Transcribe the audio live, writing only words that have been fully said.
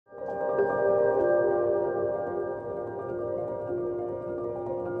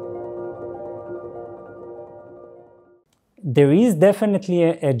there is definitely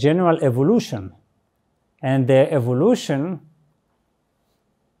a general evolution, and the evolution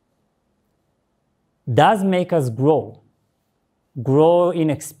does make us grow in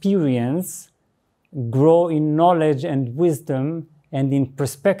experience, grow in knowledge and wisdom and in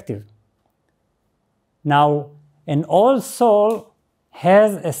perspective. Now, an old soul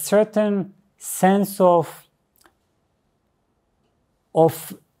has a certain sense of,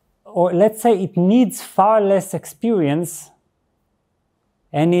 or let's say it needs far less experience,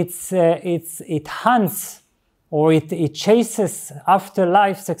 and it hunts, or it chases after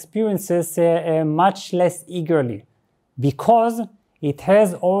life's experiences much less eagerly, because it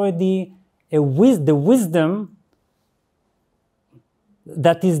has already the wisdom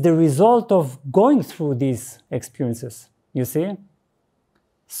that is the result of going through these experiences, you see?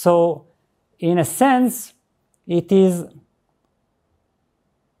 So, in a sense, it is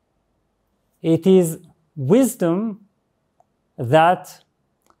wisdom that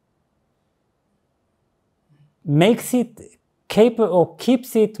makes it capable, or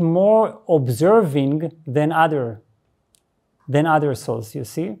keeps it more observing than other souls, you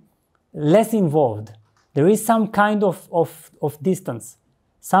see? Less involved. There is some kind of distance,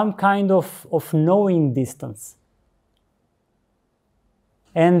 some kind of knowing distance.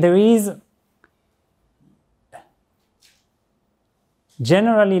 And there is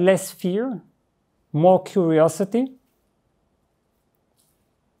generally less fear, more curiosity,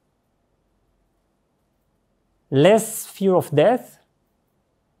 less fear of death,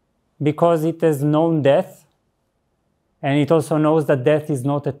 because it has known death, and it also knows that death is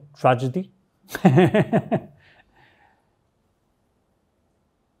not a tragedy.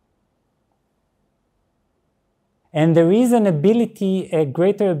 And there is an ability, a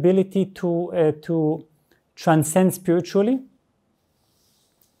greater ability to transcend spiritually.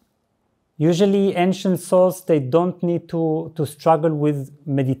 Usually ancient souls, they don't need to struggle with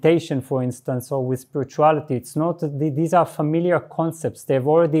meditation, for instance, or with spirituality. It's not, these are familiar concepts. They've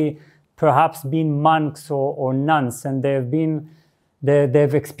already perhaps been monks or nuns, and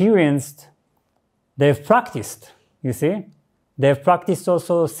they've experienced, they've practiced, you see? They've practiced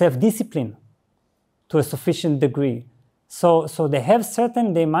also self-discipline to a sufficient degree. So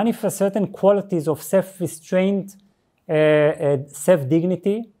they manifest certain qualities of self-restraint,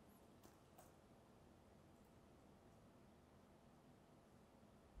 self-dignity,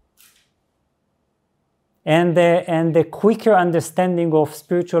 and the quicker understanding of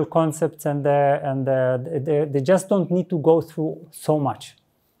spiritual concepts, and they just don't need to go through so much.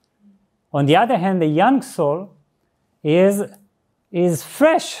 On the other hand, the young soul is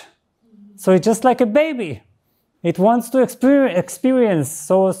fresh, so it's just like a baby. It wants to experience,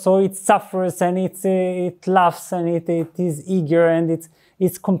 so it suffers, and it laughs, and it is eager, and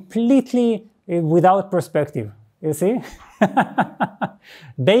it's completely without perspective. You see?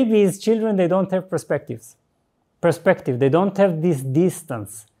 Babies, children, they don't have perspective. They don't have this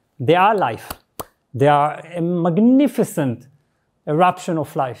distance. They are life. They are a magnificent eruption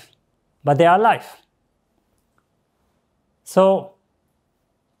of life, but they are life. So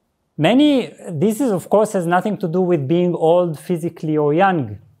this is, of course, has nothing to do with being old physically or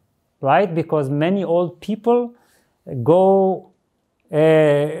young, right? Because many old people go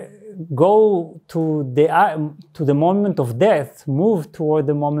to the moment of death, move toward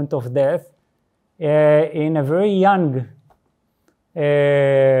the moment of death in a very young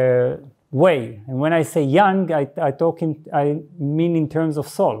way. And when I say young, I mean in terms of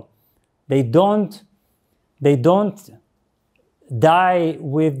soul. They don't die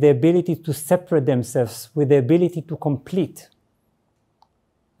with the ability to separate themselves, with the ability to complete.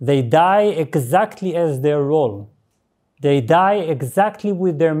 They die exactly as their role. They die exactly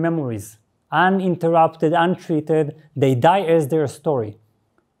with their memories, uninterrupted, untreated. They die as their story.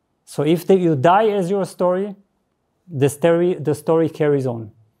 So if you die as your story, the story carries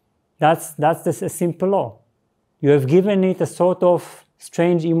on. That's a simple law. You have given it a sort of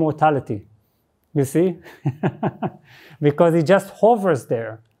strange immortality. You see? Because it just hovers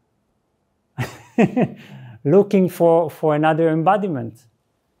there, looking for another embodiment.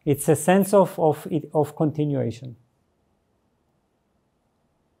 It's a sense of continuation.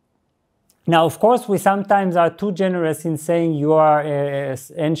 Now, of course, we sometimes are too generous in saying you are an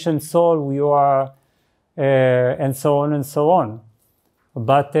ancient soul, you are, and so on and so on.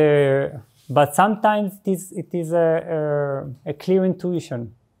 But sometimes it is a clear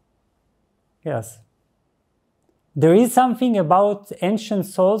intuition. Yes. There is something about ancient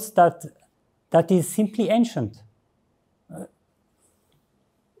souls that is simply ancient.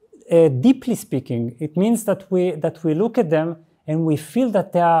 Deeply speaking, it means that we look at them and we feel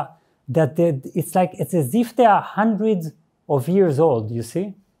that it's as if they are hundreds of years old, you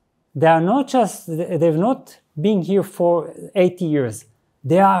see? They are not just, they've not been here for 80 years.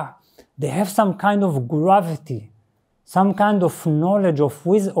 They have some kind of gravity, some kind of knowledge of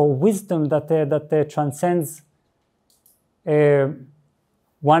wisdom that transcends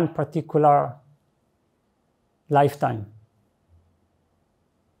one particular lifetime.